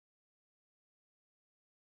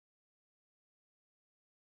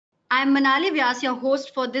I'm Manali Vyas, your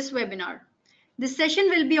host for this webinar. This session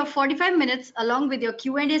will be of 45 minutes along with your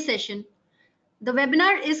Q&A session. The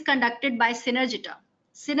webinar is conducted by Synergita.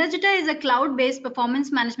 Synergita is a cloud-based performance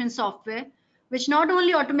management software which not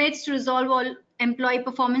only automates to resolve all employee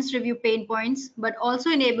performance review pain points, but also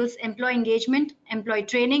enables employee engagement, employee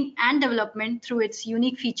training, and development through its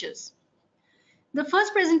unique features. The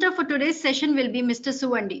first presenter for today's session will be Mr.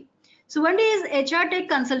 Suwandi. Suwandi is HR Tech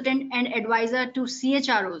Consultant and Advisor to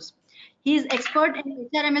CHROs. He is expert in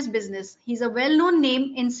HRMS business. He's a well-known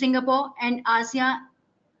name in Singapore and ASEAN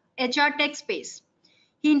HR Tech space.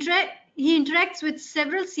 He interacts with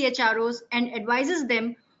several CHROs and advises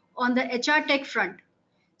them on the HR Tech front.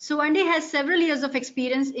 Suwandi has several years of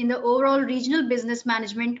experience in the overall regional business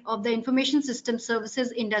management of the information system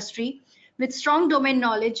services industry with strong domain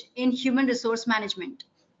knowledge in human resource management.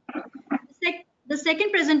 The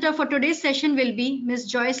second presenter for today's session will be Ms.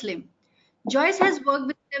 Joyce Lim. Joyce has worked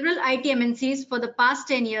with several IT MNCs for the past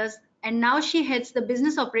 10 years, and now she heads the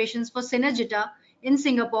business operations for Synergita in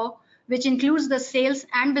Singapore, which includes the sales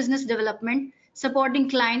and business development, supporting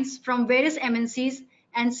clients from various MNCs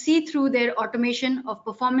and see through their automation of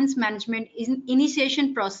performance management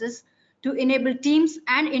initiation process to enable teams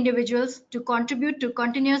and individuals to contribute to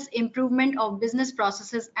continuous improvement of business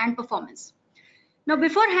processes and performance. Now,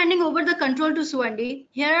 before handing over the control to Suwandi,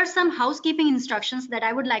 here are some housekeeping instructions that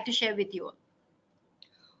I would like to share with you.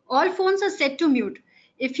 All phones are set to mute.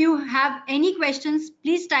 If you have any questions,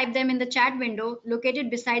 please type them in the chat window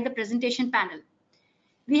located beside the presentation panel.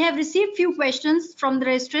 We have received few questions from the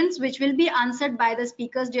registrants which will be answered by the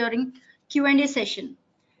speakers during Q&A session.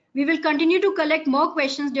 We will continue to collect more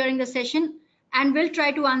questions during the session and will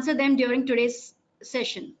try to answer them during today's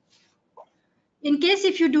session. In case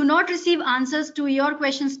if you do not receive answers to your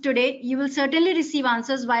questions today, you will certainly receive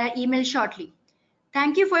answers via email shortly.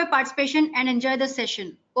 Thank you for your participation and enjoy the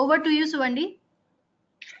session. Over to you, Suwandi.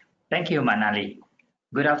 Thank you, Manali.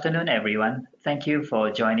 Good afternoon, everyone. Thank you for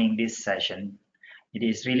joining this session. It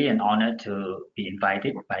is really an honor to be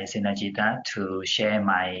invited by Synergita to share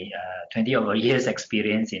my 20 over years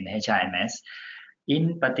experience in HRMS,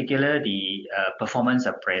 in particular the performance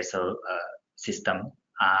appraisal system.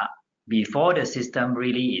 Before the system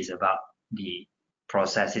really is about the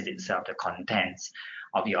processes itself, the contents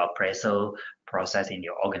of your appraisal process in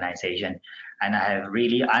your organization. And I have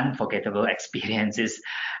really unforgettable experiences,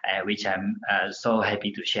 which I'm so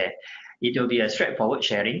happy to share. It will be a straightforward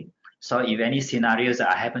sharing. So if any scenarios that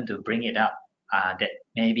I happen to bring it up, that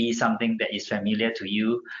may be something that is familiar to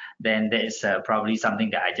you, then that is probably something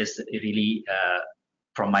that I just really,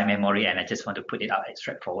 from my memory, and I just want to put it out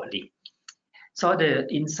straightforwardly. So the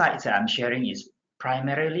insights that I'm sharing is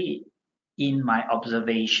primarily in my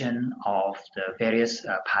observation of the various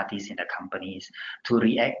parties in the companies to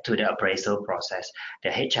react to the appraisal process. The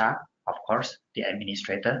HR, of course, the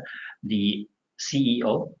administrator, the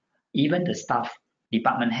CEO, even the staff,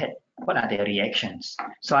 department head, what are their reactions?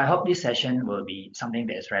 So I hope this session will be something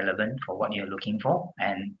that is relevant for what you're looking for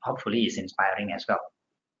and hopefully is inspiring as well.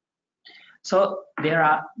 So there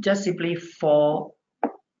are just simply 4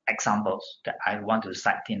 examples that I want to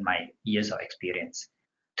cite in my years of experience.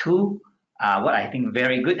 2 are what I think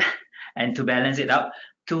very good, and to balance it out,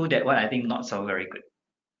 2 that what I think not so very good.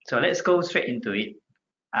 So let's go straight into it.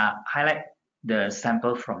 Highlight the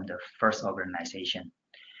sample from the first organization.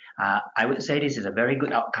 I would say this is a very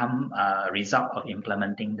good outcome result of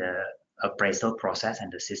implementing the appraisal process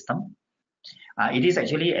and the system. It is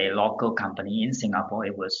actually a local company in Singapore.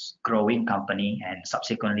 It was a growing company and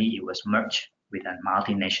subsequently it was merged with a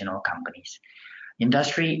multinational companies.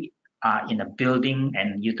 Industry in the building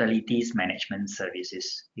and utilities management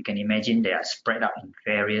services. You can imagine they are spread out in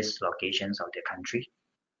various locations of the country.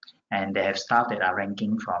 And they have staff that are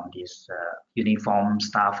ranking from this uniform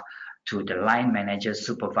staff to the line manager,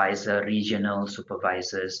 supervisor, regional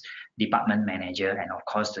supervisors, department manager, and of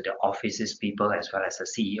course to the offices people as well as the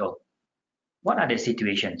CEO. What are the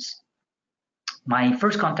situations? My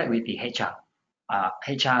first contact with the HR.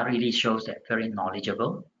 HR really shows that very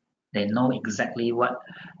knowledgeable. They know exactly what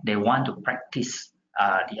they want to practice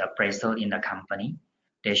the appraisal in the company.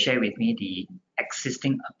 They share with me the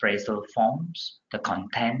existing appraisal forms, the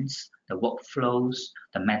contents, the workflows,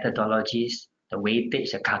 the methodologies, the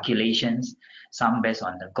weightage, the calculations, some based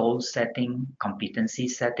on the goal setting, competency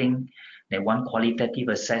setting. They want qualitative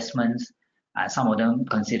assessments, some of them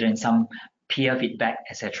considering some peer feedback,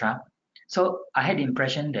 etc. So I had the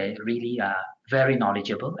impression they really are very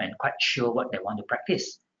knowledgeable and quite sure what they want to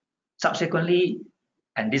practice. Subsequently,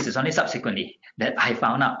 and this is only subsequently, that I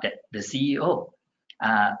found out that the CEO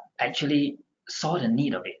actually saw the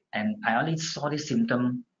need of it. And I only saw this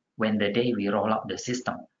symptom when the day we roll out the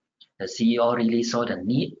system. The CEO really saw the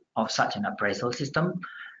need of such an appraisal system,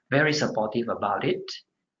 very supportive about it,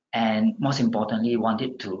 and most importantly,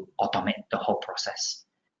 wanted to automate the whole process.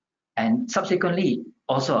 And subsequently,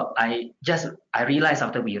 also, I realized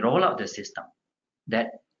after we roll out the system that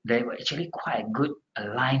there were actually quite a good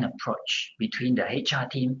aligned approach between the HR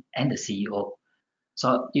team and the CEO.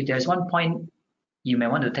 So if there's one point you may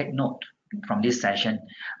want to take note from this session,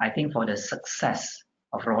 I think for the success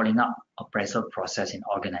of rolling out appraisal process in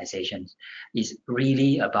organizations is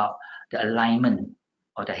really about the alignment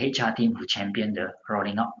of the HR team who champion the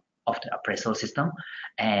rolling out of the appraisal system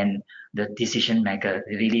and the decision maker,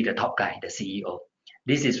 really the top guy, the CEO.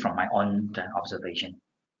 This is from my own observation.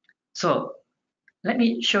 So let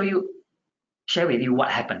me share with you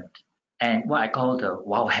what happened and what I call the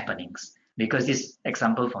wow happenings, because this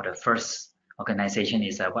example for the first organization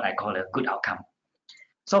is what I call a good outcome.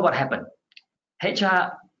 So what happened?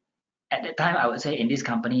 HR, at the time, I would say in this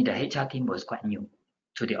company, the HR team was quite new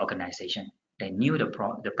to the organization. They knew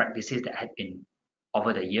the practices that had been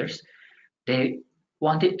over the years. They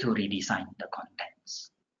wanted to redesign the contents.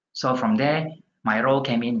 So from there, my role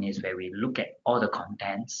came in is where we look at all the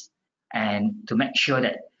contents and to make sure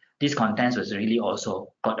that this contents was really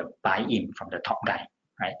also got a buy-in from the top guy,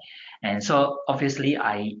 right? And so obviously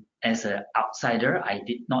I, as an outsider, I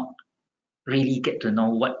did not really get to know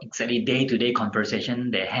what exactly day-to-day conversation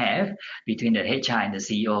they have between the HR and the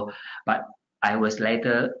CEO. But I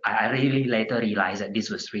really later realized that this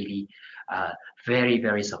was really very,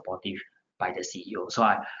 very supportive by the CEO.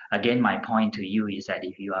 So again, my point to you is that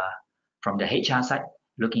if you are from the HR side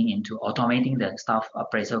looking into automating the staff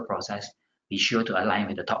appraisal process, be sure to align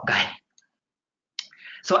with the top guy.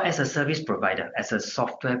 So as a service provider, as a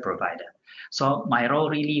software provider, so my role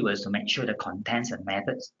really was to make sure the contents and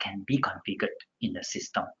methods can be configured in the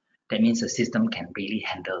system. That means the system can really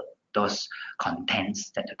handle those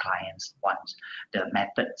contents that the clients want, the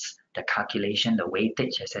methods, the calculation, the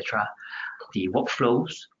weightage, etc., the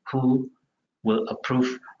workflows, who will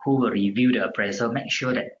approve, who will review the appraisal, make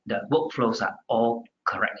sure that the workflows are all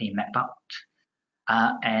correctly mapped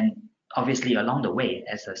out. And obviously along the way,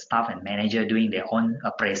 as a staff and manager doing their own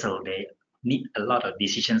appraisal, they need a lot of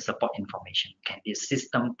decision support information. Can this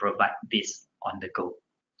system provide this on the go?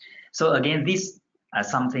 So again, this is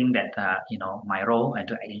something that my role and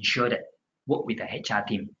to ensure that work with the HR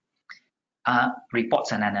team.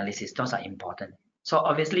 Reports and analysis, those are important. So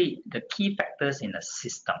obviously the key factors in the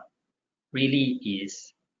system really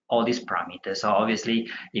is all these parameters. So obviously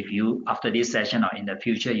if you, after this session or in the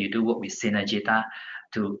future, you do work with Synergita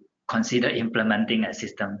to consider implementing a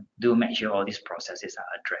system, do make sure all these processes are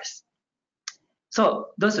addressed. So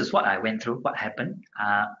this is what I went through, what happened.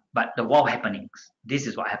 But the wow happenings, this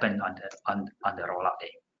is what happened on the rollout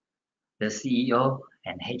day. The CEO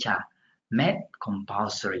and HR made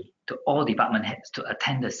compulsory to all department heads to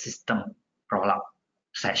attend the system rollout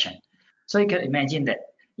session. So you can imagine that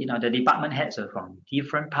the department heads are from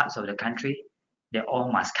different parts of the country. They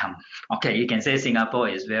all must come. Okay, you can say Singapore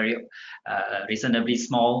is very reasonably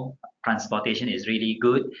small. Transportation is really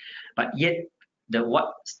good, but yet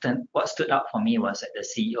what stood out for me was that the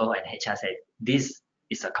CEO and HR said this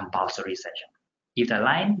is a compulsory session. If the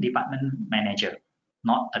line department manager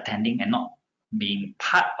not attending and not being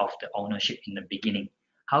part of the ownership in the beginning,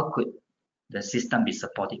 how could the system be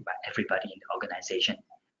supported by everybody in the organization?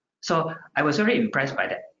 So I was very impressed by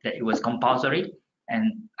that it was compulsory,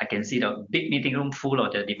 and I can see the big meeting room full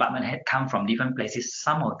of the department head come from different places.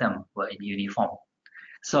 Some of them were in uniform.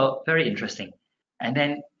 So very interesting. And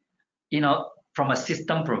then, from a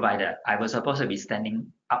system provider, I was supposed to be standing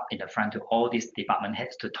up in the front to all these department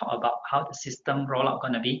heads to talk about how the system rollout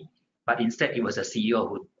going to be. But instead, it was a CEO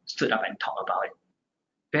who stood up and talked about it.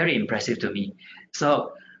 Very impressive to me.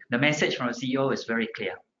 So the message from the CEO is very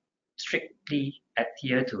clear. Strictly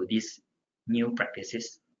adhere to these new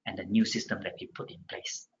practices and the new system that we put in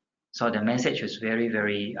place. So the message was very,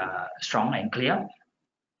 very strong and clear.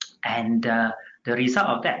 And the result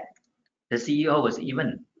of that, the CEO was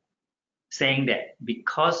even saying that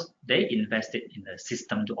because they invested in the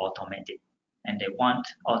system to automate it, and they want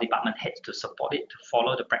all department heads to support it, to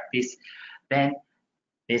follow the practice, then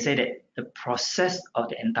they say that the process of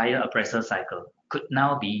the entire appraisal cycle could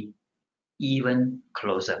now be even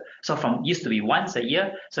closer. So from used to be once a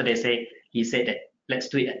year, so he said that let's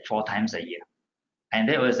do it at 4 times a year. And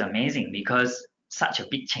that was amazing because such a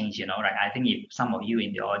big change, right? I think if some of you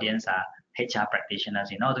in the audience are HR practitioners,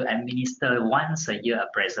 to administer once a year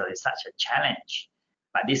appraisal is such a challenge.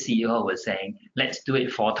 But this CEO was saying, let's do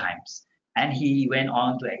it 4 times. And he went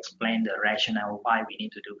on to explain the rationale why we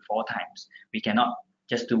need to do 4 times. We cannot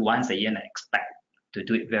just do once a year and expect to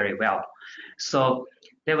do it very well. So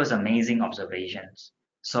There was amazing observations.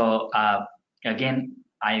 So again,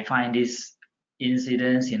 I find these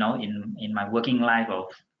incidents, in my working life of,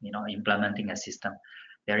 implementing a system,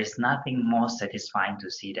 there is nothing more satisfying to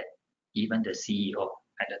see that even the CEO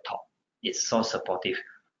at the top is so supportive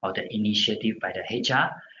of the initiative by the HR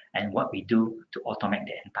and what we do to automate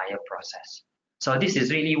the entire process. So this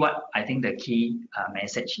is really what I think the key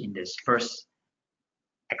message in this first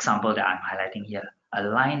example that I'm highlighting here.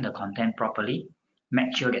 Align the content properly,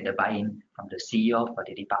 make sure get the buy-in from the CEO for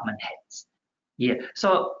the department heads. Yeah,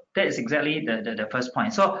 so that is exactly the first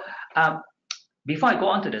point. So before I go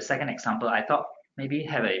on to the second example, I thought maybe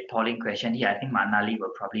have a polling question here. I think Manali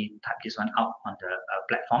will probably type this one out on the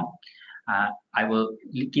platform. I will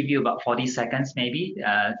give you about 40 seconds maybe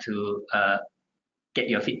to get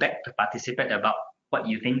your feedback, to participate about what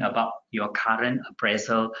you think about your current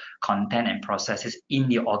appraisal content and processes in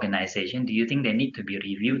your organization. Do you think they need to be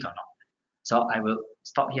reviewed or not? So I will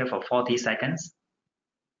stop here for 40 seconds.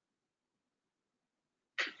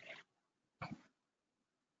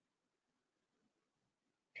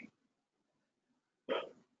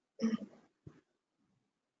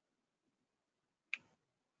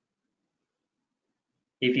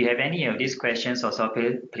 If you have any of these questions also,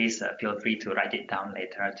 please feel free to write it down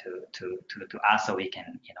later to ask, so we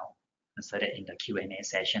can, insert it in the Q&A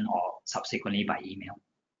session or subsequently by email.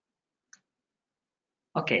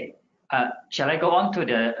 Okay, shall I go on to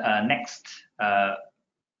the next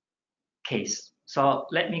case? So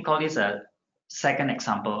let me call this a second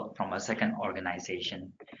example from a second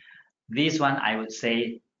organization. This one, I would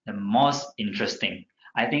say, the most interesting.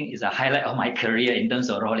 I think is a highlight of my career in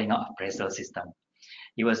terms of rolling out appraisal system.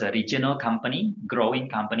 It was a regional company, growing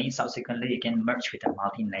company. Subsequently, it can merge with the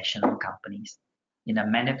multinational companies in the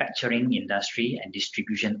manufacturing industry and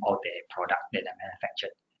distribution of their product that they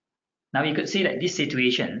manufactured. Now you could see that these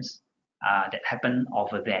situations that happened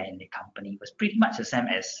over there in the company was pretty much the same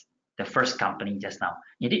as the first company just now.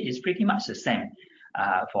 Indeed, it's pretty much the same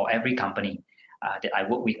for every company that I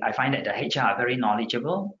work with. I find that the HR are very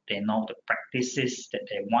knowledgeable. They know the practices that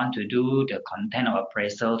they want to do, the content of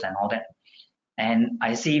appraisals and all that. And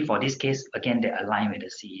I see for this case, again, they align with the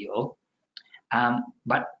CEO.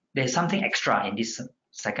 But there's something extra in this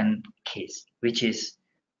second case, which is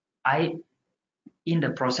in the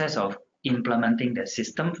process of implementing the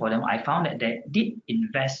system for them, I found that they did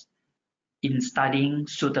invest in studying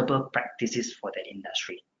suitable practices for the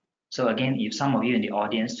industry. So again, if some of you in the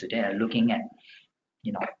audience today are looking at,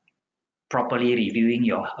 properly reviewing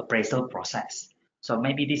your appraisal process, so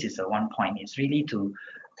maybe this is the one point. It's really to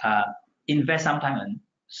invest some time and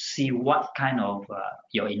see what kind of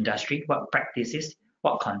your industry, what practices,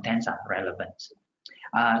 what contents are relevant.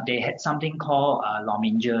 They had something called a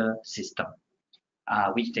Lominger system,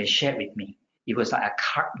 which they shared with me. It was like a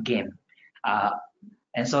card game.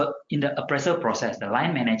 And so in the appraisal process, the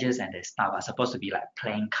line managers and the staff are supposed to be like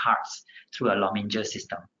playing cards through a Lominger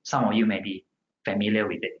system. Some of you may be familiar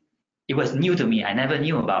with it. It was new to me. I never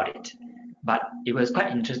knew about it. But it was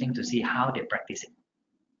quite interesting to see how they practice it.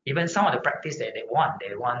 Even some of the practice that they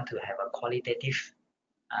want to have a qualitative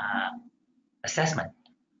assessment.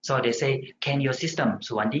 So they say, can your system,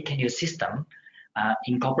 Suwandi, can your system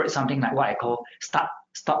incorporate something like what I call start,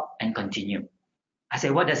 stop, and continue? I say,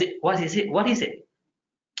 what is it?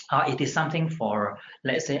 It is something for,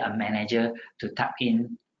 let's say, a manager to tap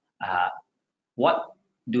in what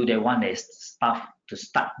do they want their staff to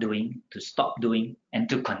start doing, to stop doing, and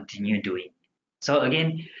to continue doing. So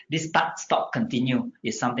again, this start, stop, continue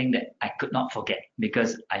is something that I could not forget,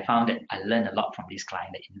 because I found that I learned a lot from this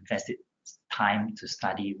client that invested time to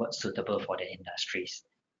study what's suitable for their industries.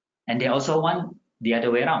 And they also want the other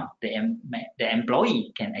way around. The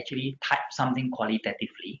employee can actually type something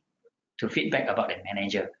qualitatively to feedback about the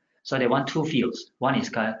manager. So they want two fields. One is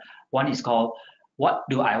called what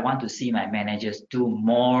do I want to see my managers do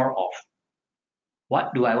more of?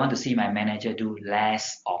 What do I want to see my manager do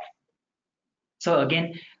less of? So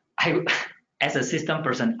again, as a system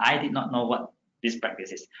person, I did not know what this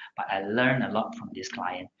practice is, but I learned a lot from this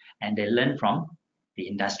client, and they learn from the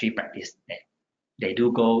industry practice. They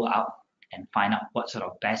do go out and find out what sort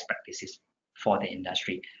of best practices for the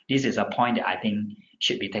industry. This is a point that I think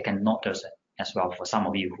should be taken notice as well for some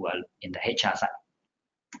of you who are in the HR side.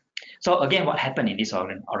 So again, what happened in this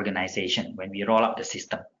organization when we roll out the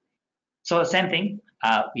system? So same thing,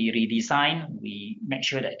 we redesign, we make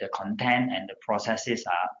sure that the content and the processes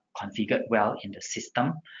are configured well in the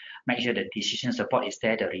system, make sure the decision support is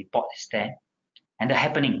there, the report is there, and the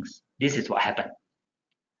happenings. This is what happened.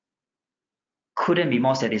 Couldn't be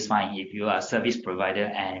more satisfying if you are a service provider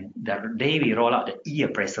and the day we roll out the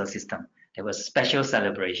e-appraisal system, there was special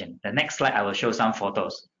celebration. The next slide, I will show some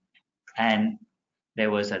photos. And there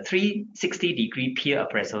was a 360-degree peer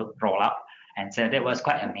appraisal rollout, and so that was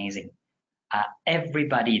quite amazing.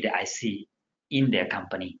 Everybody that I see in their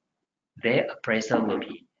company, their appraisal will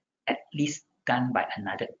be at least done by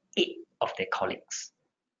another 8 of their colleagues.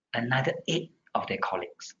 Another 8 of their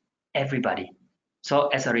colleagues. Everybody. So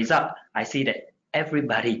as a result, I see that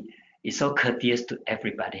everybody is so courteous to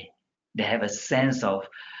everybody. They have a sense of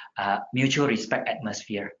mutual respect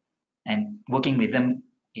atmosphere. And working with them,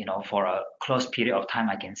 for a close period of time,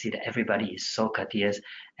 I can see that everybody is so courteous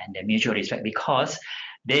and their mutual respect, because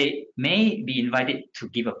they may be invited to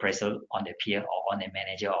give appraisal on their peer or on their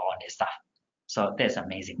manager or on their staff. So that's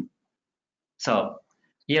amazing. So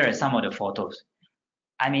here are some of the photos.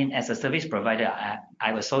 I mean, as a service provider,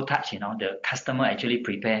 I was so touched, the customer actually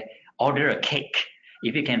order a cake.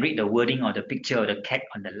 If you can read the wording or the picture of the cake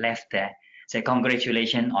on the left there, say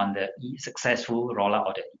congratulations on the successful rollout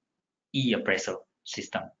of the e-appraisal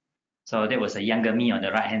system. So there was a younger me on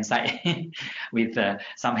the right-hand side with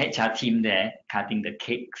some HR team there cutting the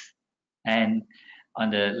cakes. And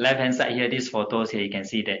on the left-hand side here, these photos here, you can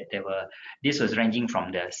see that this was ranging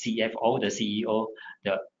from the CFO, the CEO,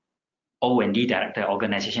 the O&D director,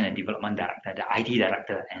 organization and development director, the IT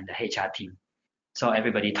director, and the HR team. So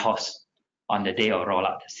everybody tossed on the day of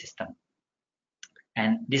rollout the system.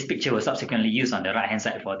 And this picture was subsequently used on the right-hand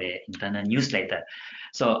side for the internal newsletter.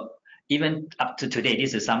 So even up to today,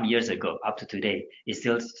 this is some years ago, up to today, it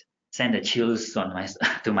still send the chills on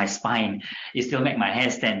to my spine. It still make my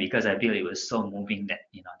hair stand, because I feel it was so moving that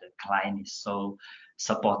the client is so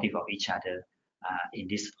supportive of each other in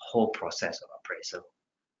this whole process of appraisal.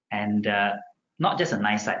 And not just a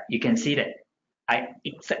nice side. You can see that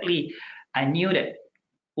I knew that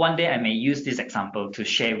one day I may use this example to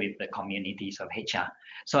share with the communities of HR.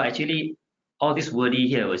 So actually, all this wording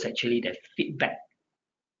here was actually the feedback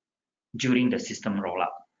during the system rollout.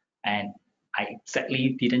 And I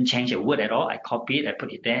exactly didn't change a word at all. I copied, I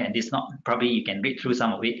put it there, and this probably you can read through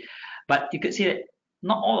some of it. But you could see that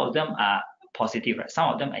not all of them are positive, right?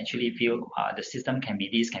 Some of them actually feel the system can be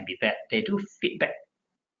this, can be that. They do feedback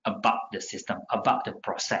about the system, about the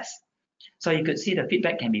process. So you could see the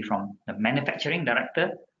feedback can be from the manufacturing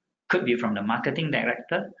director, could be from the marketing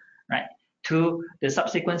director, right? To the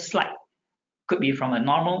subsequent slide, could be from a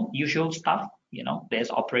normal, usual staff. There's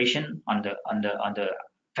operation on the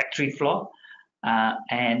factory floor,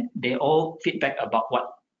 and they all feedback about what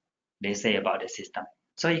they say about the system.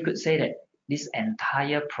 So you could say that this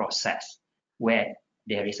entire process, where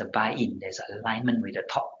there is a buy-in, there's alignment with the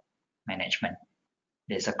top management,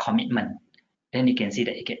 there's a commitment, then you can see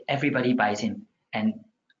that everybody buys in, and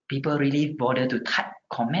people really bother to type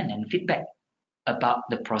comment and feedback about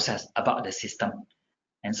the process, about the system.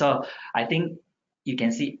 And so I think you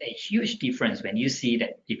can see a huge difference when you see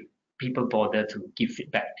that if people bother to give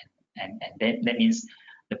feedback, and then that means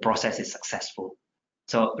the process is successful.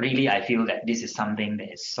 So really, I feel that this is something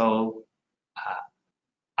that is so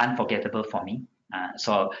unforgettable for me.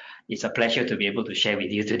 So it's a pleasure to be able to share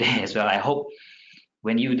with you today as well. I hope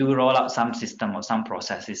when you do roll out some system or some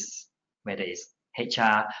processes, whether it's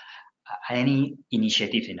HR, any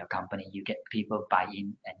initiatives in your company, you get people buy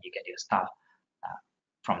in, and you get your staff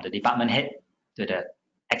from the department head to the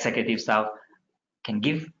executive staff can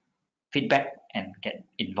give feedback and get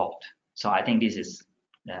involved. So I think this is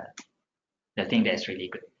the thing that's really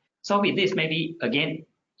good. So with this, maybe again,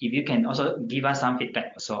 if you can also give us some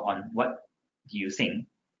feedback also on what do you think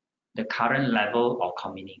the current level of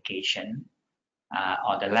communication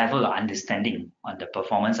or the level of understanding on the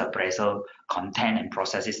performance appraisal content and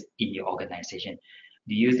processes in your organization.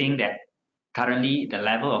 Do you think that currently the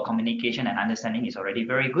level of communication and understanding is already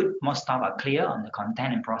very good? Most staff are clear on the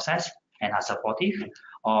content and process and are supportive,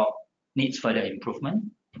 or needs further improvement,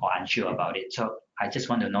 or unsure about it? So I just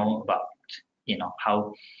want to know about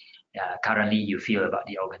how currently you feel about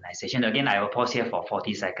the organization. Again, I will pause here for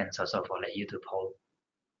 40 seconds or so for let you to poll.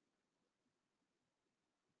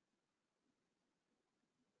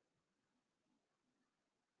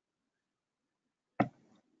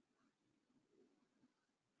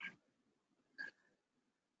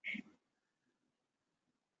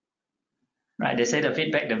 Right, they say the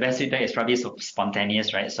best feedback is probably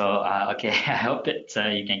spontaneous, right? So, okay, I hope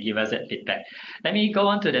that you can give us that feedback. Let me go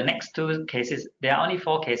on to the next two cases. There are only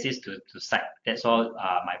 4 cases to cite. That's all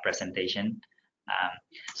my presentation.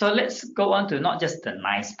 So let's go on to not just the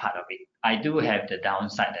nice part of it. I do have the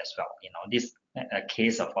downside as well. This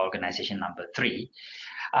case of organization number 3.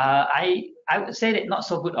 I would say that not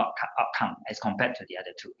so good outcome as compared to the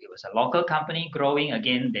other 2. It was a local company growing.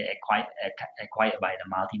 Again, they acquired by the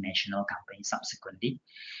multinational company subsequently.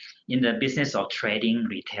 in the business of trading,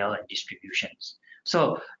 retail, and distributions.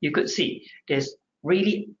 So you could see there's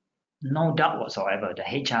really no doubt whatsoever the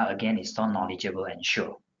HR again is not knowledgeable and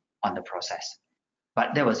sure on the process.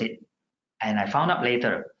 But that was it. And I found out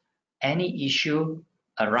later, any issue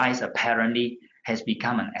arise apparently has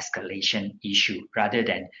become an escalation issue rather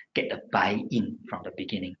than get a buy-in from the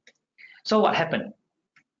beginning. So what happened?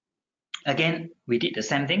 Again, we did the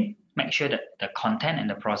same thing, make sure that the content and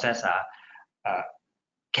the process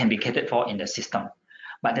can be catered for in the system.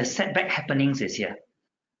 But the setback happenings is here.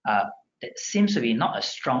 There seems to be not a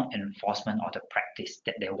strong enforcement of the practice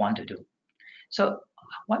that they want to do. So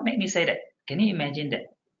what made me say that? Can you imagine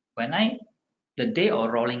that when the day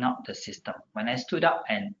of rolling out the system, when I stood up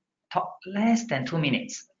and talked less than 2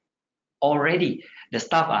 minutes, already the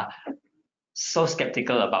staff are so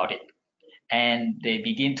skeptical about it. And they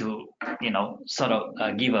begin to, sort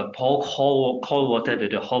of give a cold water to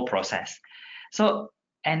the whole process. So,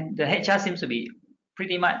 and the HR seems to be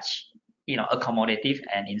pretty much, accommodative.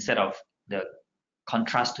 And instead of the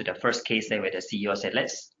contrast to the first case there where the CEO said,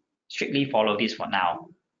 let's strictly follow this for now.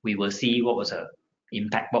 We will see what was the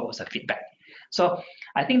impact, what was the feedback. So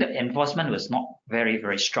I think the enforcement was not very,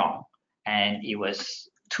 very strong. And it was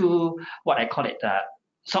too, what I call it,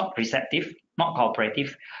 not receptive, not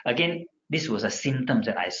cooperative. Again, this was a symptom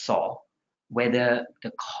that I saw. Whether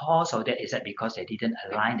the cause of that is that because they didn't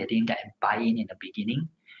align, they didn't get a buy-in in the beginning,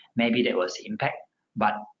 maybe that was the impact.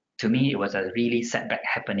 But to me, it was a really setback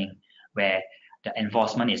happening where the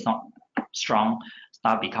enforcement is not strong,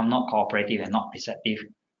 staff become not cooperative and not receptive,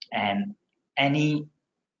 and any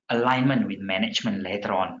alignment with management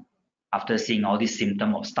later on, after seeing all these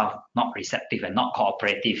symptoms of staff not receptive and not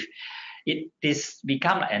cooperative, it is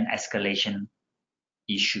become an escalation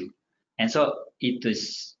issue. And so it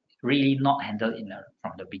is really not handled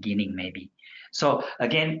from the beginning, maybe. So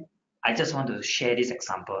again, I just want to share this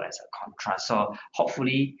example as a contrast. So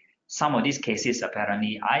hopefully some of these cases,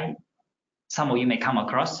 apparently, some of you may come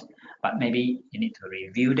across, but maybe you need to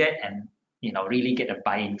review that and really get a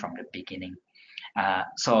buy-in from the beginning.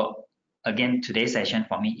 So again, today's session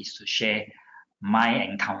for me is to share my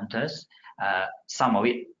encounters. Some of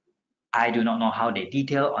it I do not know how they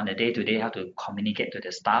detail on the day-to-day, how to communicate to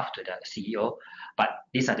the staff, to the CEO, but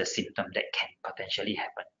these are the symptoms that can potentially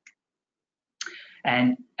happen.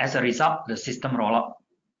 And as a result, the system rollout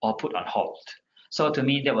or put on hold. So to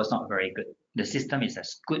me, that was not very good. The system is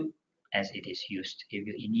as good as it is used. If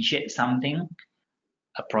you initiate something,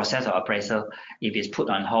 a process or appraisal, if it's put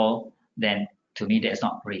on hold, then to me, that's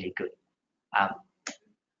not really good.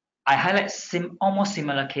 I highlight almost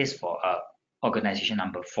similar case for organization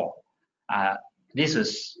number 4. This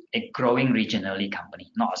was a growing regionally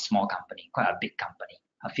company, not a small company, quite a big company,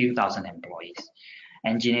 a few thousand employees.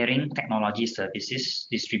 Engineering, technology services,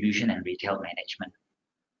 distribution, and retail management.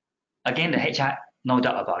 Again, the HR, no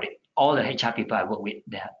doubt about it. All the HR people I work with,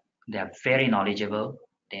 they are very knowledgeable.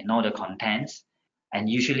 They know the contents. And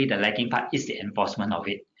usually the lacking part is the enforcement of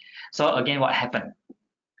it. So again, what happened?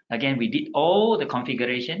 Again, we did all the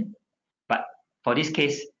configuration, but for this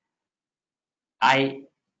case, I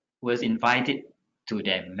was invited to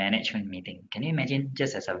their management meeting. Can you imagine,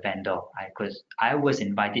 just as a vendor, I was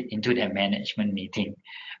invited into their management meeting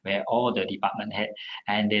where all the department head,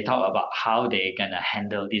 and they talk about how they're gonna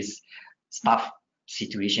handle this staff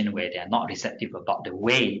situation where they're not receptive about the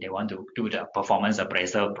way they want to do the performance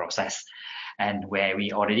appraisal process, and where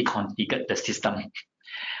we already configured the system.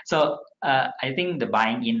 So I think the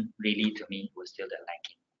buying in really to me was still the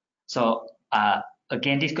lacking. So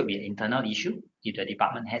again, this could be an internal issue if the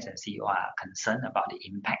department heads and CEO are concerned about the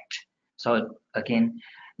impact. So again,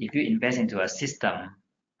 if you invest into a system,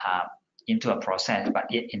 into a process, but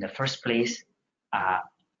yet in the first place,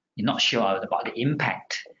 you're not sure about the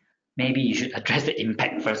impact, maybe you should address the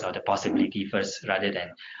impact first or the possibility first rather than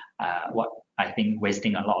what I think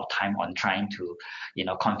wasting a lot of time on trying to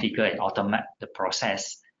configure and automate the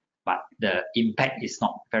process, but the impact is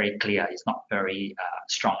not very clear, it's not very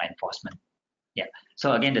strong enforcement. Yeah.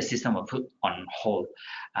 So again, the system will put on hold.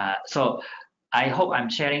 So I hope I'm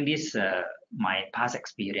sharing this, my past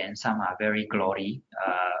experience. Some are very glory,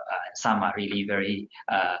 some are really very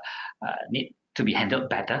need to be handled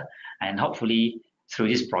better. And hopefully through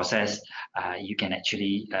this process, you can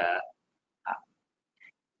actually,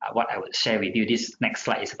 what I would share with you, this next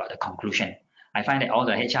slide is about the conclusion. I find that all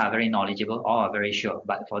the HR are very knowledgeable, all are very sure.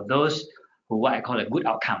 But for those who what I call a good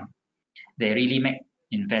outcome, they really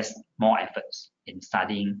invest more efforts in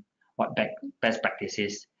studying what best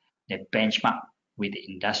practices, they benchmark with the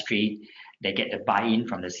industry, they get the buy-in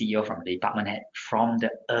from the CEO, from the department head, from the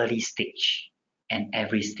early stage and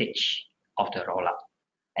every stage of the rollout.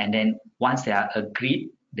 And then once they are agreed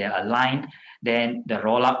they're aligned, then the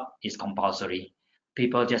rollout is compulsory.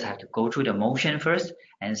 People just have to go through the motion first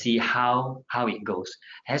and see how it goes.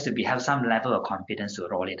 It has to have some level of confidence to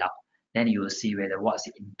roll it out. Then you will see what's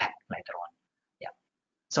the impact later on. Yeah.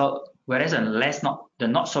 So whereas the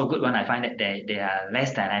not so good one, I find that they are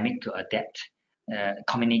less dynamic to adapt.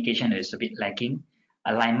 Communication is a bit lacking.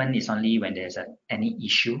 Alignment is only when there's any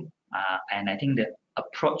issue. And I think the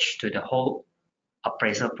approach to the whole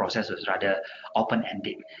appraisal process was rather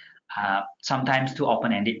open-ended. Sometimes too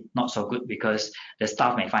open-ended, not so good, because the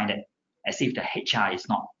staff may find that as if the HR is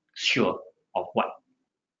not sure of what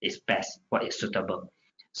is best, what is suitable.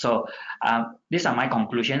 So these are my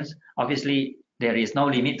conclusions. Obviously, there is no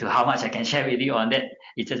limit to how much I can share with you on that.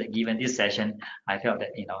 It's just that given this session, I felt that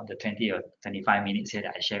the 20 or 25 minutes here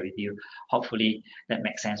that I share with you, hopefully that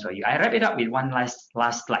makes sense for you. I wrap it up with one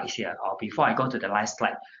last slide here. Or before I go to the last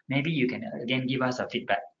slide, maybe you can again give us a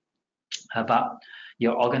feedback about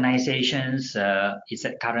your organizations. Is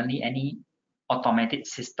there currently any automated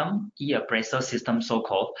system, e-appraisal system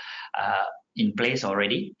so-called, in place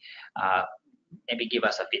already? Maybe give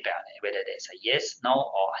us a feedback on it, whether there's a yes, no,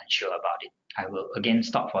 or unsure about it. I will again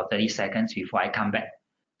stop for 30 seconds before I come back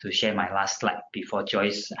to share my last slide before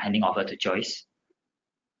Joyce, handing over to Joyce.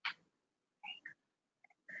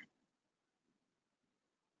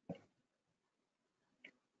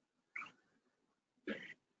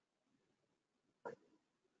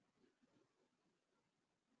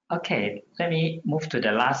 Okay, let me move to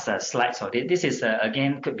the last slide. So this is,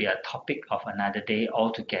 again, could be a topic of another day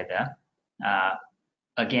altogether.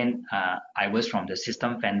 Again, I was from the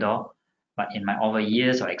system vendor, but in my over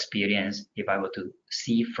years of experience, if I were to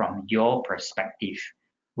see from your perspective,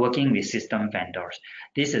 working with system vendors,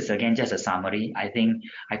 this is again just a summary. I think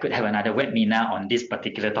I could have another webinar on this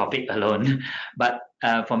particular topic alone, but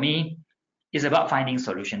for me, it's about finding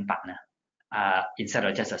solution partner instead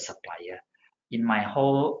of just a supplier. In my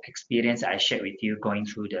whole experience I shared with you going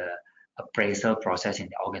through the appraisal process in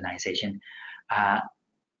the organization,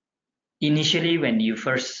 initially when you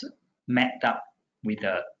first met up with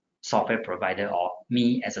a software provider, or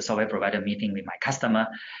me as a software provider meeting with my customer,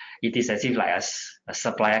 it is as if like a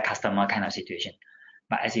supplier customer kind of situation.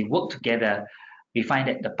 But as we work together, we find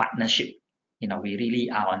that the partnership, we really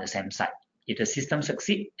are on the same side. If the system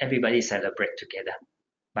succeeds, everybody celebrate together.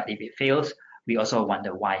 But if it fails, we also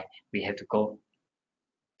wonder why we have to go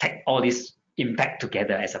take all this impact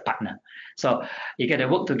together as a partner. So you got to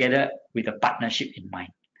work together with a partnership in mind,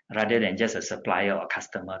 rather than just a supplier or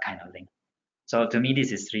customer kind of thing. So to me,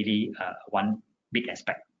 this is really one big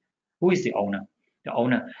aspect. Who is the owner? The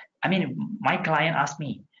owner. I mean, my client asked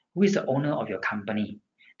me, who is the owner of your company?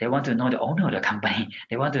 They want to know the owner of the company.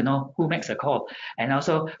 They want to know who makes a call. And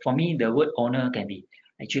also for me, the word owner can be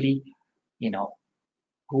actually,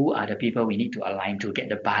 who are the people we need to align to get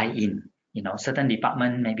the buy-in. Certain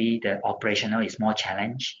department, maybe the operational is more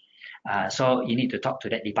challenged. So you need to talk to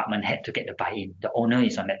that department head to get the buy-in. The owner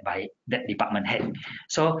is on that department head.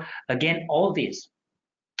 So again, all this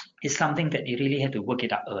is something that you really have to work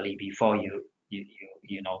it out early before you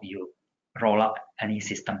roll out any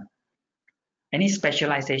system. Any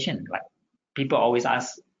specialization, like people always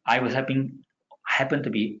ask, I was happen to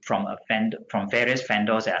be from various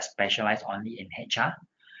vendors that are specialized only in HR.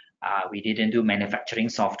 We didn't do manufacturing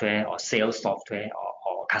software or sales software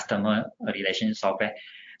or customer relation software.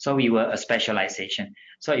 So we were a specialization.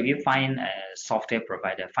 So if you find a software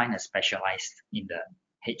provider, find a specialized in the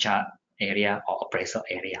HR area or appraisal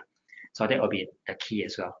area. So that will be the key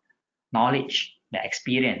as well. Knowledge, the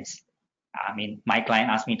experience. I mean, my client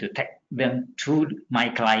asked me to take them to my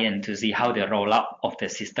client to see how the rollout of the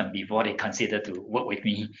system before they consider to work with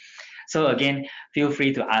me. So again, feel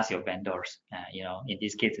free to ask your vendors, in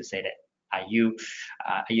this case to say that, are you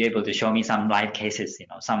able to show me some live cases,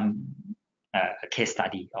 some case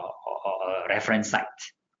study or a reference site?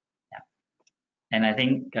 Yeah. And I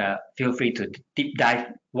think feel free to deep dive,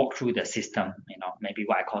 walk through the system, maybe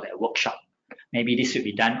what I call a workshop. Maybe this should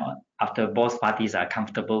be done after both parties are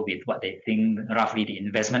comfortable with what they think roughly the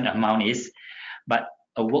investment amount is. But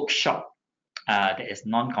a workshop that is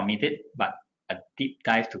non-committed, but a deep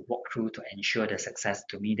dive to walk through to ensure the success,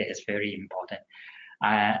 to me, that is very important.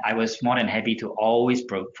 I was more than happy to always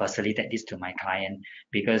facilitate this to my client,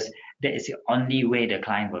 because that is the only way the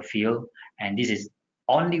client will feel. And this is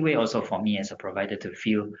only way also for me as a provider to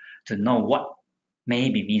feel, to know what may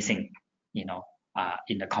be missing,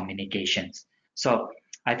 in the communications. So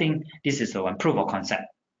I think this is the one proof of concept.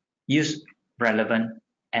 Use relevant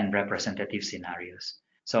and representative scenarios.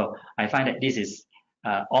 So I find that this is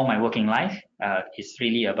all my working life is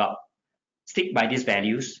really about stick by these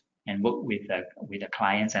values and work with the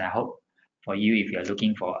clients. And I hope for you if you're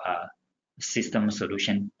looking for a system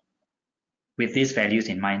solution. With these values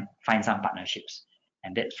in mind, find some partnerships,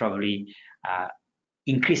 and that's probably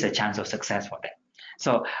increase the chance of success for them.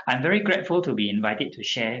 So I'm very grateful to be invited to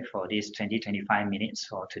share for this 20-25 minutes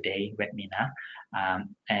for today webinar.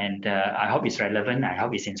 And I hope it's relevant. I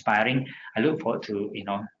hope it's inspiring. I look forward to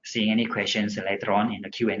seeing any questions later on in the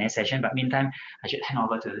Q&A session. But meantime, I should hand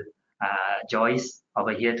over to Joyce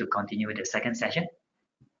over here to continue with the second session.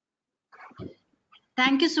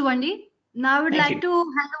 Thank you, Suwandi. Now I would like to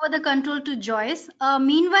hand over the control to Joyce.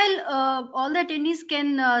 Meanwhile, all the attendees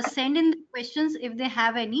can send in questions if they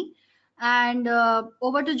have any. And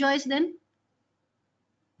over to Joyce then.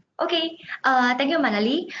 Okay, thank you,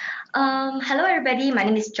 Manali. Hello, everybody. My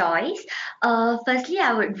name is Joyce. Firstly,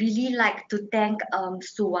 I would really like to thank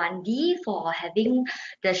Suwandi for having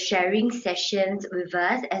the sharing sessions with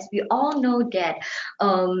us. As we all know that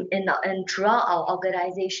in throughout our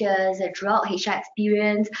organizations and throughout HR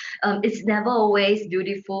experience, it's never always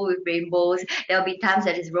beautiful with rainbows. There'll be times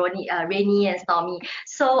that it's rainy and stormy.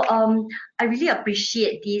 So I really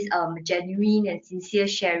appreciate this genuine and sincere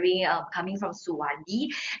sharing coming from Suwandi.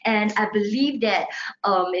 And I believe that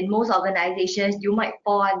in most organizations, you might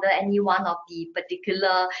fall under any one of the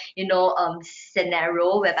particular,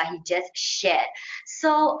 scenario whereby he just shared.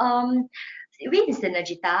 So we in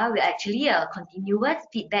Synergita, we're actually a continuous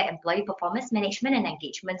feedback employee performance management and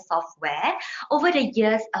engagement software. Over the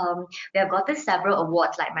years, we have gotten several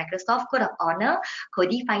awards like Microsoft Code of Honor,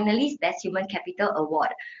 Cody Finalist, Best Human Capital Award.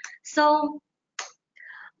 So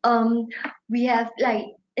we have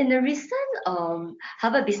in the recent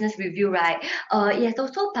Harvard Business Review, right, it has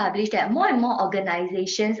also published that more and more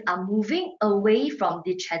organizations are moving away from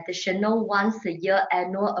the traditional once-a-year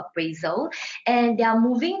annual appraisal, and they are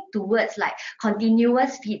moving towards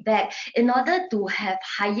continuous feedback in order to have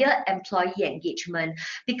higher employee engagement,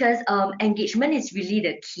 because engagement is really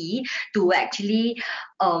the key to actually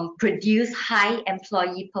produce high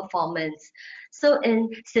employee performance. So in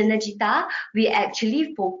Synergita, we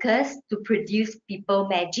actually focus to produce people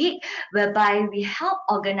magic, whereby we help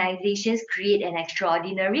organizations create an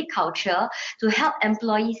extraordinary culture to help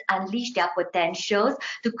employees unleash their potentials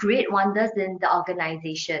to create wonders in the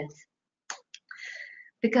organizations.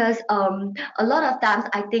 Because a lot of times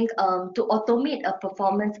I think to automate a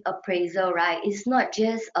performance appraisal, right, it's not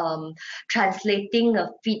just translating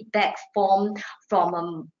a feedback form from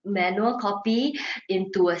a manual copy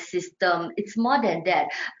into a system. It's more than that.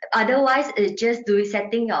 Otherwise, it's just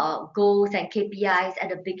setting your goals and KPIs at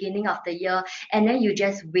the beginning of the year, and then you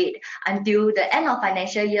just wait until the end of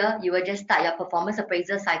financial year. You will just start your performance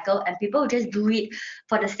appraisal cycle, and people will just do it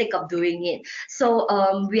for the sake of doing it. So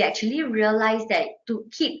we actually realized that to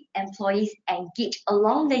keep employees engaged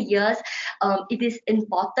along the years, it is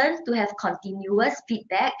important to have continuous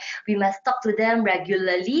feedback. We must talk to them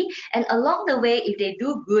regularly, and along the way, if they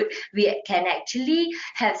do good, we can actually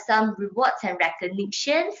have some rewards and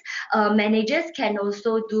recognitions. Managers can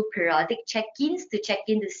also do periodic check-ins to check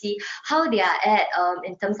in to see how they are at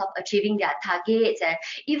in terms of achieving their targets, and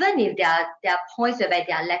even if there are points whereby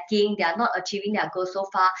they are lacking, they are not achieving their goals so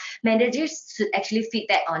far, managers should actually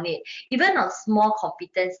feedback on it, even on small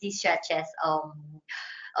competencies such as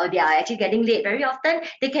they are actually getting late very often.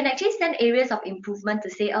 They can actually send areas of improvement to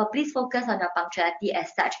say, oh, please focus on your punctuality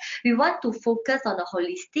as such. We want to focus on a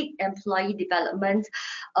holistic employee development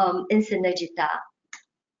in Synergita.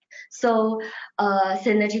 So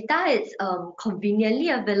Synergita is conveniently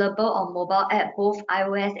available on mobile app, both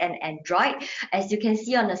iOS and Android. As you can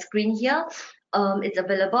see on the screen here, it's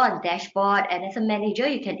available on dashboard, and as a manager,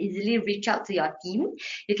 you can easily reach out to your team.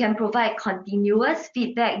 You can provide continuous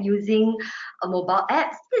feedback using a mobile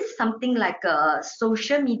app. This is something like a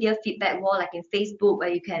social media feedback wall, like in Facebook, where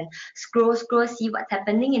you can scroll, see what's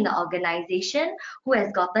happening in the organization, who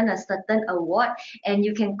has gotten a certain award, and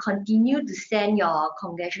you can continue to send your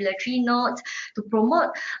congratulatory notes to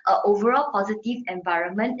promote an overall positive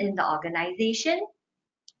environment in the organization.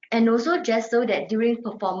 And also just so that during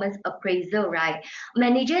performance appraisal, right,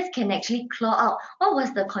 managers can actually claw out what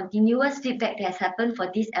was the continuous feedback that has happened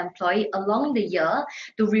for this employee along the year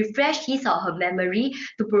to refresh his or her memory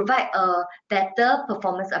to provide a better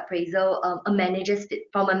performance appraisal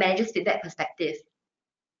from a manager's feedback perspective.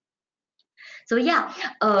 So yeah,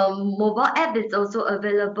 mobile app is also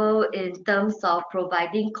available in terms of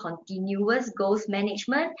providing continuous goals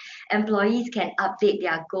management. Employees can update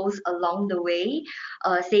their goals along the way.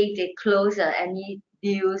 Say if they close any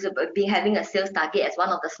deals, be having a sales target as one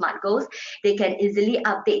of the SMART goals, they can easily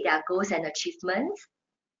update their goals and achievements.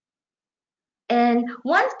 And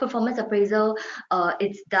once performance appraisal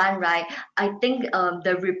it's done, right, I think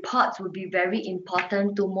the reports would be very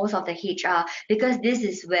important to most of the HR, because this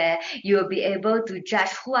is where you will be able to judge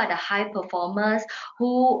who are the high performers,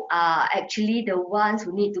 who are actually the ones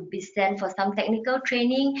who need to be sent for some technical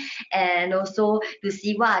training, and also to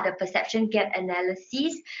see what are the perception gap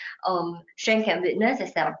analyses, strength and weakness,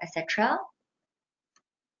 etc.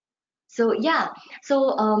 So yeah,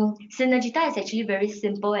 so Synergita is actually very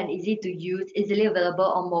simple and easy to use, easily available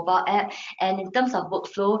on mobile app, and in terms of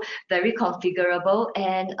workflow, very configurable,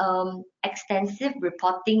 and extensive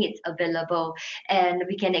reporting is available, and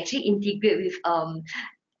we can actually integrate with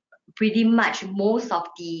pretty much most of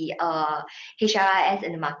the HRIS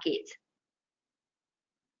in the market.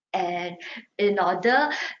 And in order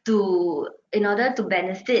to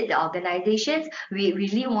benefit the organizations, we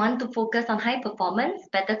really want to focus on high performance,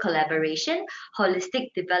 better collaboration,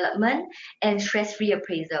 holistic development, and stress-free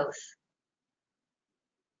appraisals.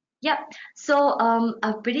 Yep. So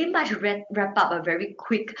I've pretty much wrap up a very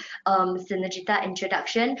quick Synergita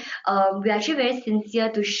introduction. We're actually very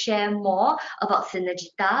sincere to share more about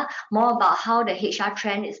Synergita, more about how the HR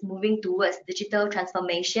trend is moving towards digital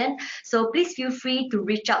transformation. So please feel free to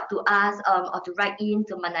reach out to us or to write in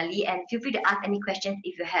to Manali, and feel free to ask any questions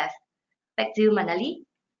if you have. Back to you, Manali.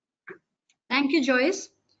 Thank you, Joyce.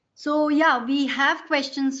 So yeah, we have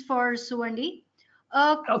questions for Suwandi.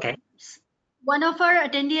 Okay. One of our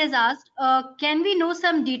attendees asked, can we know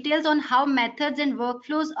some details on how methods and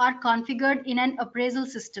workflows are configured in an appraisal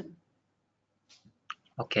system?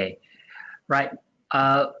 Okay. Right.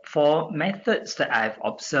 For methods that I've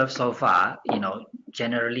observed so far,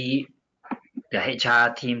 generally the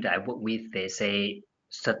HR team that I work with, they say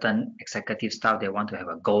certain executive staff, they want to have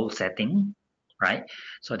a goal setting, right?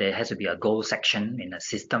 So there has to be a goal section in the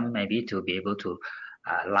system, maybe to be able to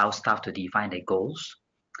allow staff to define their goals.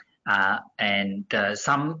 And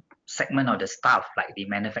some segment of the staff, like the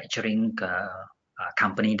manufacturing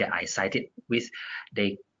company that I cited with,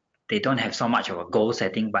 they don't have so much of a goal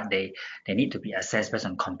setting, but they need to be assessed based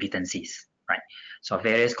on competencies, right? So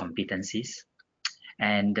various competencies,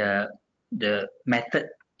 and the method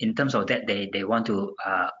in terms of that, they want to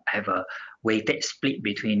have a weighted split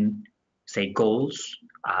between, say, goals.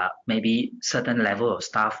 Maybe certain level of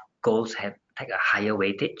staff goals take a higher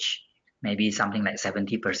weightage, maybe something like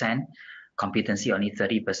 70%, competency only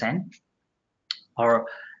 30%. Or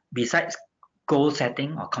besides goal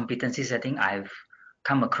setting or competency setting, I've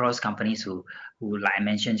come across companies who like I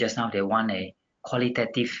mentioned just now, they want a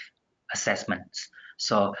qualitative assessments.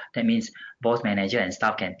 So that means both manager and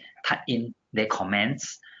staff can type in their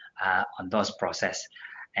comments on those process.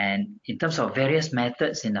 And in terms of various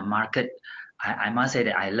methods in the market, I must say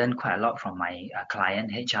that I learned quite a lot from my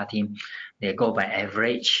client HR team. They go by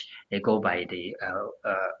average, they go by the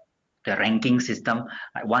ranking system,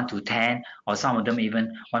 like 1 to 10, or some of them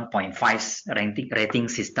even 1.5 rating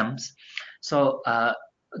systems. So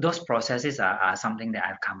those processes are something that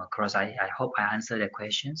I've come across. I hope I answered the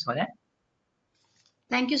questions for that.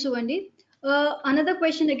 Thank you, Suwandi. Another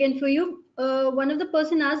question again for you. One of the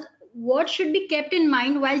person asked, what should be kept in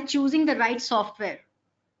mind while choosing the right software?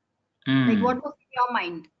 Like what was in your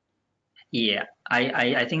mind? Yeah,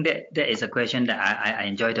 I think that is a question that I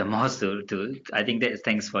enjoy the most to I think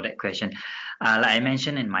thanks for that question. Like I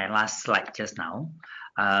mentioned in my last slide just now,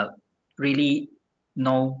 really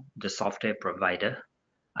know the software provider,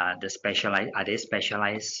 are they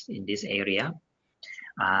specialized in this area?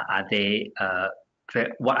 Are they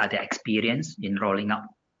what are their experience in rolling out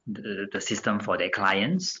the system for their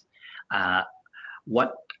clients?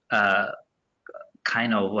 What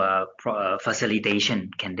kind of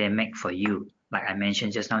facilitation can they make for you? Like I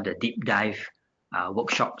mentioned just now, the deep dive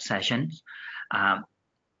workshop sessions.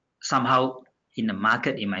 Somehow in the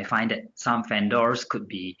market, you might find that some vendors could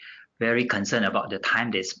be very concerned about the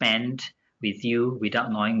time they spend with you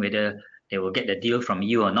without knowing whether they will get the deal from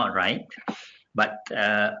you or not, right? But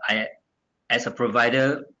as a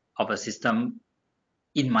provider of a system,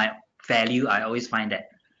 in my value, I always find that,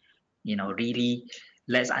 really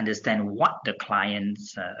let's understand what the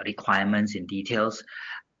client's requirements in details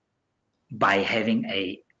by having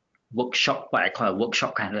a workshop, what I call a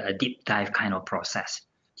workshop, kind of a deep dive kind of process.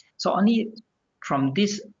 So only from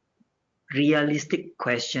this realistic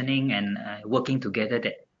questioning and working together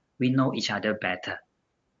that we know each other better.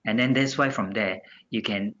 And then that's why from there, you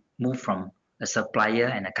can move from a supplier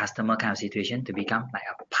and a customer kind of situation to become like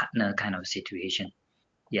a partner kind of situation.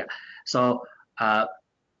 Yeah. So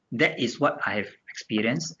that is what I've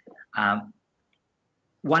experienced.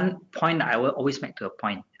 One point I will always make to a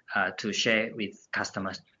point to share with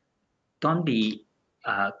customers: don't be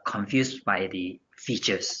confused by the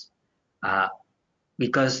features.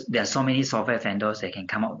 because there are so many software vendors that can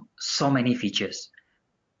come up with so many features.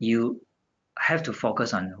 You have to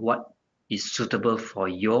focus on what is suitable for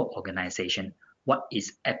your organization, what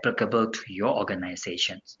is applicable to your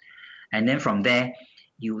organizations. And then from there,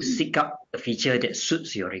 you seek out a feature that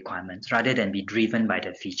suits your requirements rather than be driven by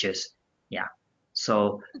the features. Yeah.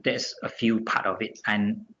 So there's a few part of it.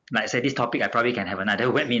 And like I said, this topic, I probably can have another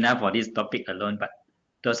webinar for this topic alone, but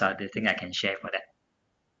those are the things I can share for that.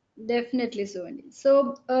 Definitely, Suwandi.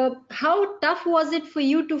 So, how tough was it for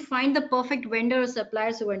you to find the perfect vendor or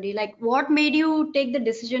supplier, Suwandi? Like, what made you take the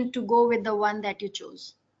decision to go with the one that you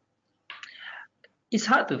chose? It's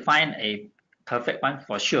hard to find a perfect one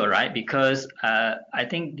for sure, right? Because I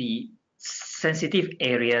think the sensitive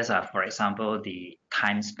areas are, for example, the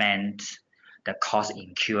time spent, the cost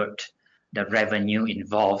incurred, the revenue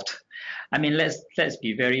involved. I mean, let's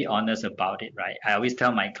be very honest about it, right? I always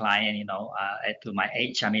tell my client, to my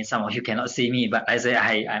age, I mean, some of you cannot see me, but I say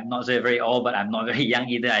I'm not very old, but I'm not very young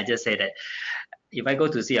either. I just say that if I go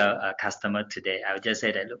to see a customer today, I would just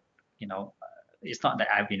say that, look, it's not that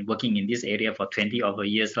I've been working in this area for 20 over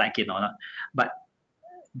years, like it or not, but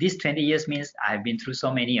this 20 years means I've been through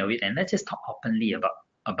so many of it, and let's just talk openly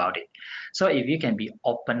about it. So if you can be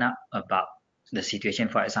open up about the situation,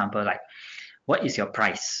 for example, like what is your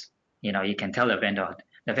price? You can tell the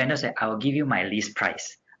vendor said, I will give you my list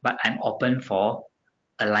price, but I'm open for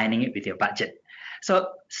aligning it with your budget. So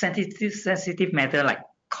sensitive matter like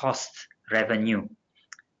cost, revenue,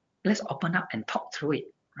 let's open up and talk through it,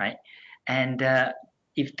 right? And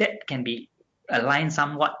if that can be aligned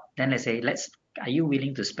somewhat, then let's say, are you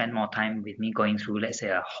willing to spend more time with me going through, let's say,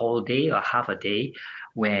 a whole day or half a day,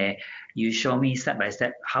 where you show me step by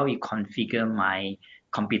step how you configure my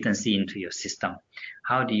competency into your system?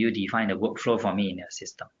 How do you define the workflow for me in your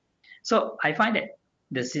system? So I find that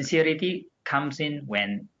the sincerity comes in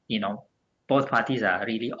when, both parties are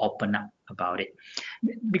really open up about it.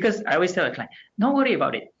 Because I always tell a client, don't worry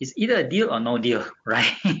about it. It's either a deal or no deal,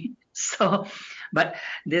 right? So, but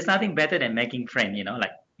there's nothing better than making friends, you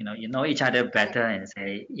know each other better and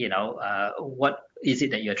say, what is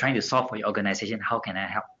it that you're trying to solve for your organization? How can I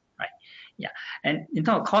help? Right? Yeah. And in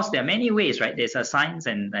terms of cost, there are many ways, right? There's a science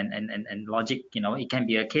and logic. It can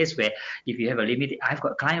be a case where if you have a limit, I've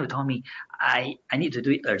got a client who told me I need to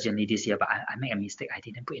do it urgently this year, but I made a mistake. I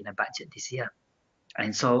didn't put in a budget this year.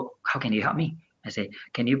 And so how can you help me? I say,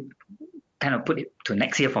 can you kind of put it to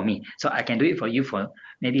next year for me? So I can do it for you for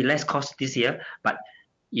maybe less cost this year, but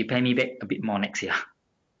you pay me back a bit more next year.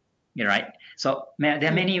 You're right. So there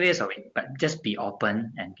are many ways of it, but just be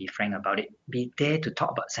open and be frank about it. Be there to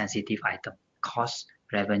talk about sensitive item, cost,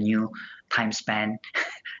 revenue, time span,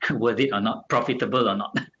 worth it or not, profitable or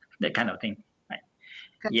not, that kind of thing. Right?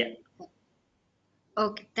 Yeah.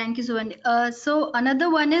 Okay, thank you, Suwandi. So another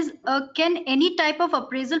one is, can any type of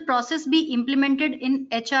appraisal process be implemented in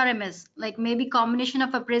HRMS? Like maybe combination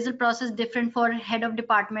of appraisal process different for head of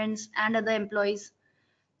departments and other employees.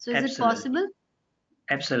 So is it possible?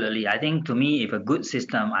 Absolutely. I think to me, if a good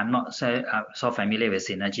system, I'm not so familiar with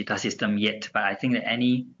Synergita system yet, but I think that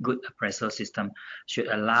any good appraisal system should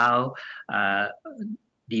allow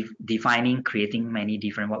defining, creating many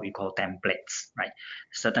different what we call templates, right?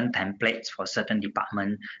 Certain templates for certain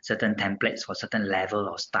department, certain templates for certain level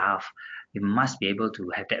of staff. You must be able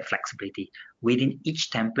to have that flexibility. Within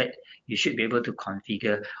each template, you should be able to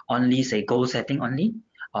configure only, say, goal setting only,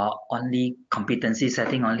 or only competency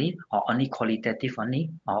setting only, or only qualitative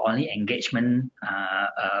only, or only engagement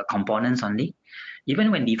components only.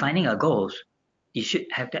 Even when defining a goals, you should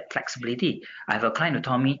have that flexibility. I have a client who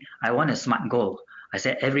told me, I want a SMART goal. I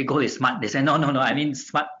said, every goal is SMART. They said, no, I mean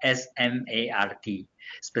SMART, SMART,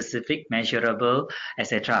 specific, measurable,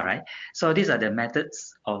 etc. Right? So these are the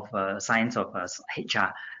methods of science of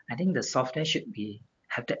HR. I think the software should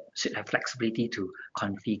have flexibility to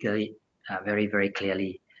configure it very, very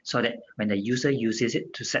clearly, so that when the user uses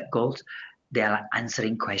it to set goals, they are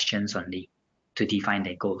answering questions only to define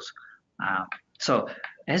their goals. So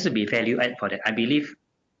it has to be value add for that. I believe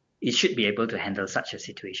it should be able to handle such a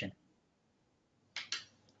situation.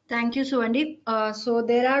 Thank you, Suwandi. So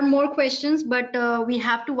there are more questions, but we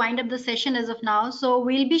have to wind up the session as of now. So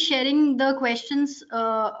we'll be sharing the questions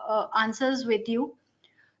answers with you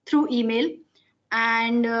through email.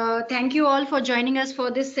 And thank you all for joining us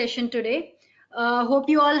for this session today. Hope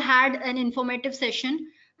you all had an informative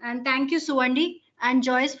session. And thank you, Suwandi and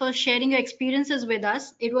Joyce, for sharing your experiences with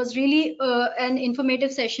us. It was really an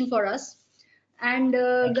informative session for us. And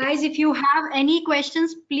guys, if you have any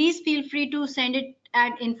questions, please feel free to send it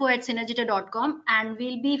at info@synergita.com, and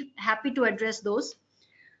we'll be happy to address those.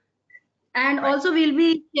 And also we'll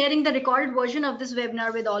be sharing the recorded version of this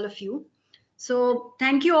webinar with all of you. So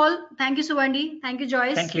thank you all. Thank you, Suwandi. Thank you,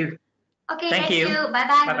 Joyce. Thank you. Okay, Thank thank you. you. Bye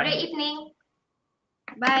bye. Have a Bye-bye. great evening.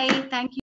 Bye. Thank you.